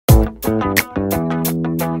Good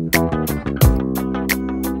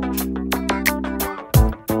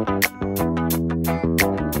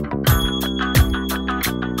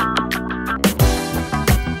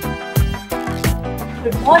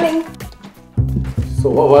morning.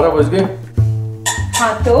 12:15 बज गए।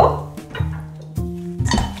 हाँ तो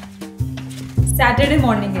सैटरडे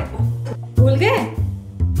मॉर्निंग है, भूल गए?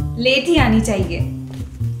 लेट ही आनी चाहिए।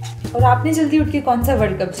 और आपने जल्दी उठ के कौन सा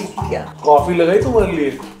वर्ल्ड कप जीत लिया? कॉफी लगाई तुम्हारे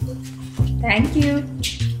लिए। Thank you.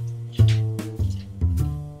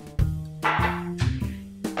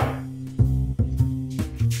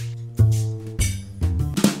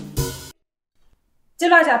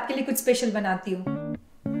 चलो आज आपके लिए कुछ स्पेशल बनाती हूँ,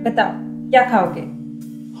 बताओ क्या खाओगे?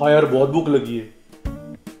 हाँ यार बहुत भूख लगी है,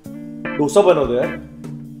 डोसा बना दो यार।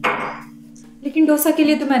 लेकिन डोसा के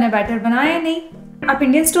लिए तो मैंने बैटर बनाया नहीं, आप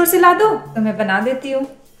इंडियन स्टोर से ला दो तो मैं बना देती हूँ।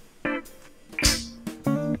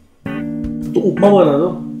 तो उपमा बना दो।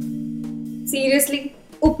 सीरियसली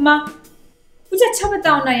उपमा? कुछ अच्छा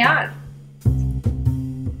बताओ ना यार।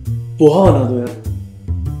 पोहा बना दो यार,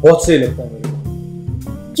 बहुत सही लगता है मेरे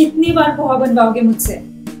को। कितनी बार पोहा बनवाओगे मुझसे?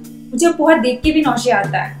 मुझे पोहा देख के भी नौशिया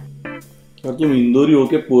आता है। और तुम इंदौरी हो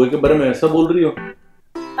के पोहे के बारे में ऐसा बोल रही हो?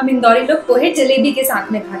 हम इंदौरी लोग पोहे जलेबी के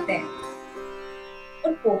साथ में खाते हैं।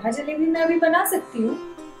 और पोहा जलेबी मैं अभी बना सकती हूँ,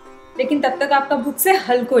 लेकिन तब तक आपका भूख से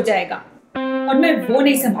हल्क हो जाएगा और मैं वो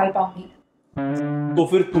नहीं संभाल पाऊंगी। तो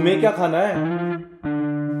फिर तुम्हें क्या खाना है?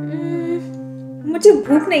 मुझे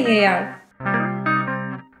भूख नहीं है यार।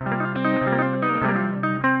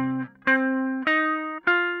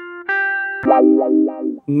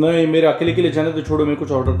 नहीं, मेरे अकेले के लिए जाने तो छोड़ो, मैं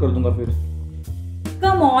कुछ ऑर्डर कर दूंगा फिर।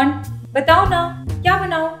 कम ऑन, बताओ ना क्या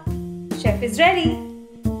बनाओ? Chef is ready.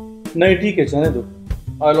 नहीं ठीक है, जाने दो।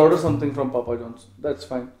 I'll order something from Papa John's. That's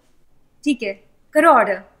fine. ठीक है, करो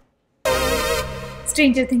ऑर्डर।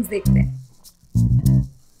 स्ट्रेंजर थिंग्स देखते हैं।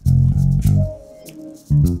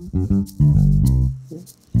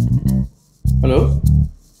 Hello?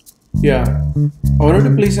 Yeah. I wanted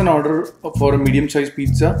to place an order for a medium-sized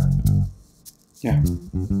pizza. Yeah.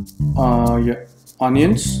 Yeah.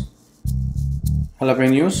 Onions,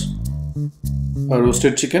 jalapenos,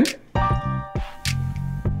 roasted chicken.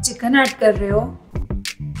 Chicken add कर रहे हो?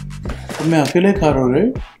 तो मैं अकेले खा रहा हूँ रे।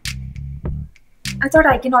 I thought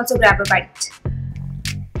I can also grab a bite.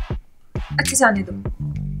 अच्छा जाने दो।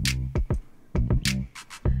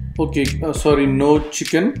 Okay, sorry, no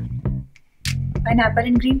chicken. Pineapple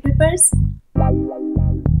and green peppers.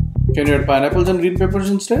 Can you add pineapples and green peppers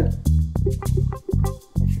instead?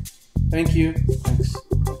 Thank you. Thanks.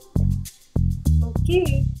 Okay.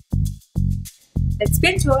 Let's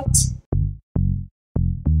binge watch.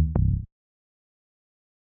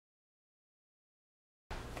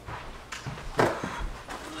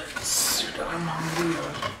 I'm hungry.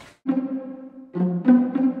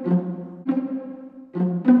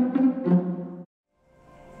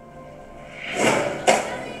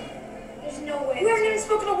 There's no way. We haven't even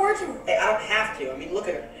spoken a word to her. Hey, I don't have to. I mean, look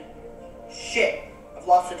at her. Shit. I've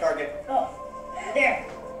lost the target. Oh, there.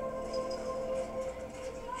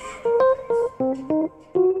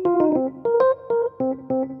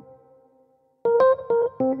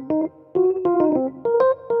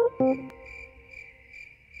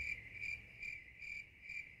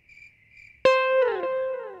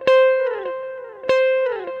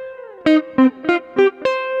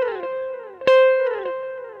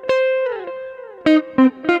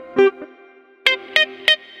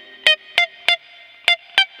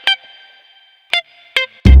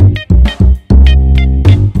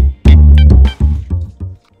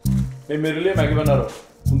 मैं मेरे लिए Maggi बना रहा हूँ,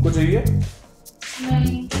 तुमको चाहिए?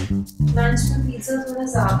 नहीं, lunch में पिज्जा थोड़ा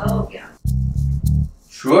ज्यादा हो गया।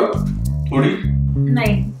 श्योर? थोड़ी?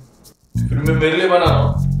 नहीं। फिर मैं मेरे लिए बना रहा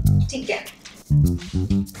हूँ। ठीक है।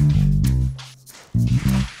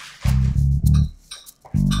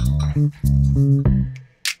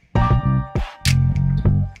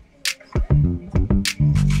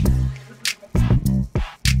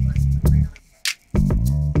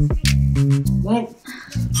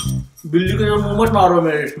 बिल्ली के जो मुंह मत मारो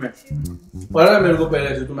मेरे इसमें, पता है मेरे को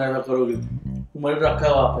पहले से तुम ऐसा करोगे। तुम्हारे रखा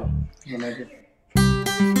है वहाँ पे बना के।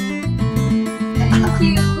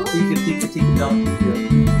 ठीक है जाओ।